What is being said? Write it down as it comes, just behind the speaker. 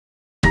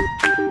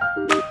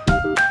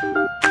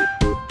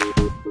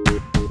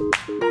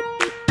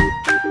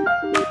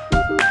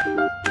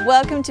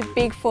Welcome to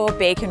Big 4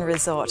 Beacon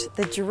Resort,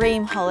 the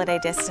dream holiday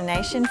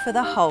destination for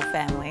the whole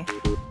family.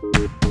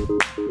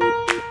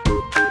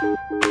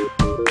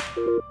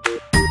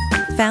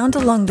 Found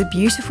along the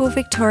beautiful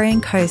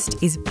Victorian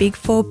coast is Big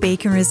 4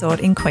 Beacon Resort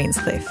in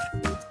Queenscliff,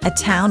 a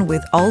town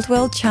with old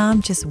world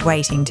charm just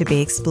waiting to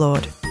be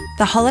explored.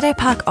 The holiday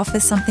park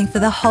offers something for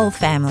the whole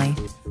family,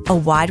 a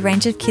wide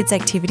range of kids'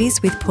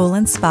 activities with pool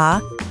and spa,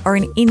 or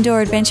an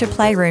indoor adventure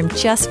playroom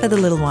just for the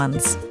little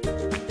ones.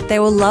 They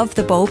will love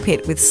the ball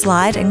pit with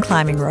slide and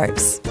climbing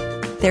ropes.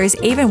 There is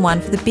even one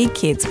for the big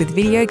kids with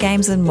video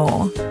games and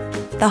more.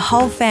 The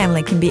whole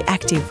family can be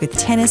active with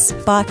tennis,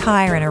 bike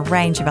hire and a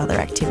range of other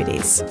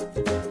activities.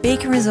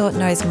 Beacon Resort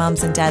knows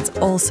mums and dads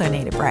also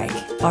need a break,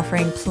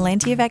 offering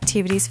plenty of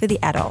activities for the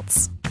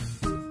adults.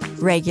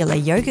 Regular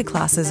yoga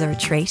classes are a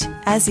treat,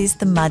 as is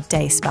the Mud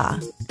Day Spa.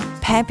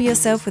 Pamper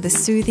yourself with a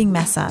soothing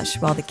massage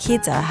while the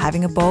kids are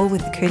having a ball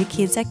with the Cooter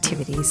Kids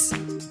activities.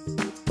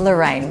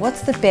 Lorraine,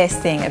 what's the best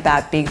thing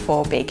about Big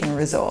 4 Beacon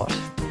Resort?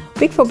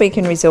 Big 4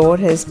 Beacon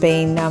Resort has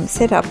been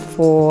set up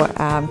for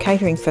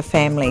catering for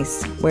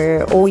families.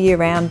 We're all year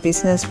round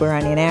business, we're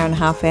only an hour and a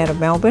half out of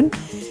Melbourne,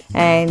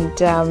 and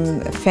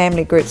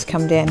family groups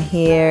come down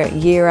here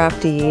year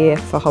after year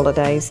for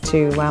holidays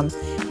to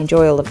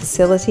enjoy all the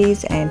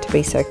facilities and to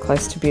be so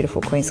close to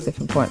beautiful Queenscliff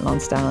and Point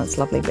Lonsdale and its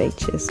lovely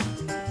beaches.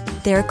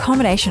 Their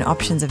accommodation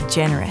options are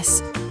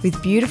generous,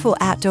 with beautiful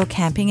outdoor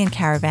camping and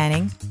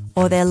caravanning,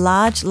 or their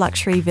large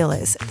luxury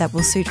villas that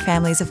will suit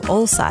families of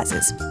all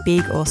sizes,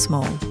 big or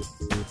small.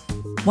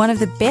 One of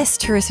the best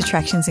tourist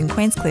attractions in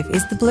Queenscliff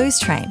is the Blues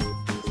Train.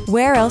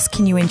 Where else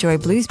can you enjoy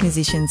blues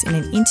musicians in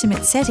an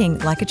intimate setting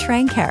like a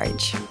train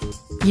carriage?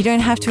 You don't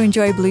have to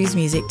enjoy blues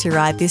music to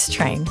ride this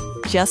train,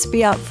 just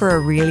be up for a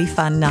really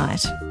fun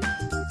night.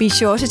 Be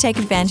sure to take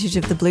advantage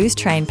of the Blues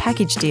Train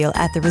package deal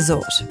at the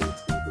resort.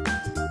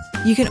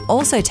 You can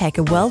also take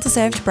a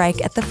well-deserved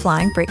break at the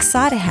Flying Brick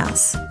Cider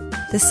House.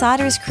 The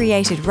cider is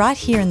created right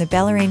here in the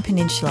Bellarine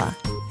Peninsula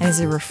and is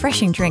a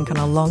refreshing drink on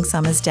a long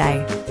summer's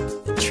day.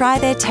 Try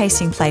their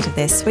tasting plate of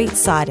their sweet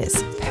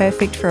ciders,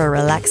 perfect for a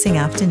relaxing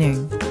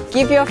afternoon.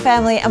 Give your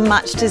family a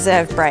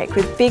much-deserved break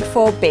with Big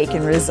 4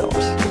 Beacon Resort.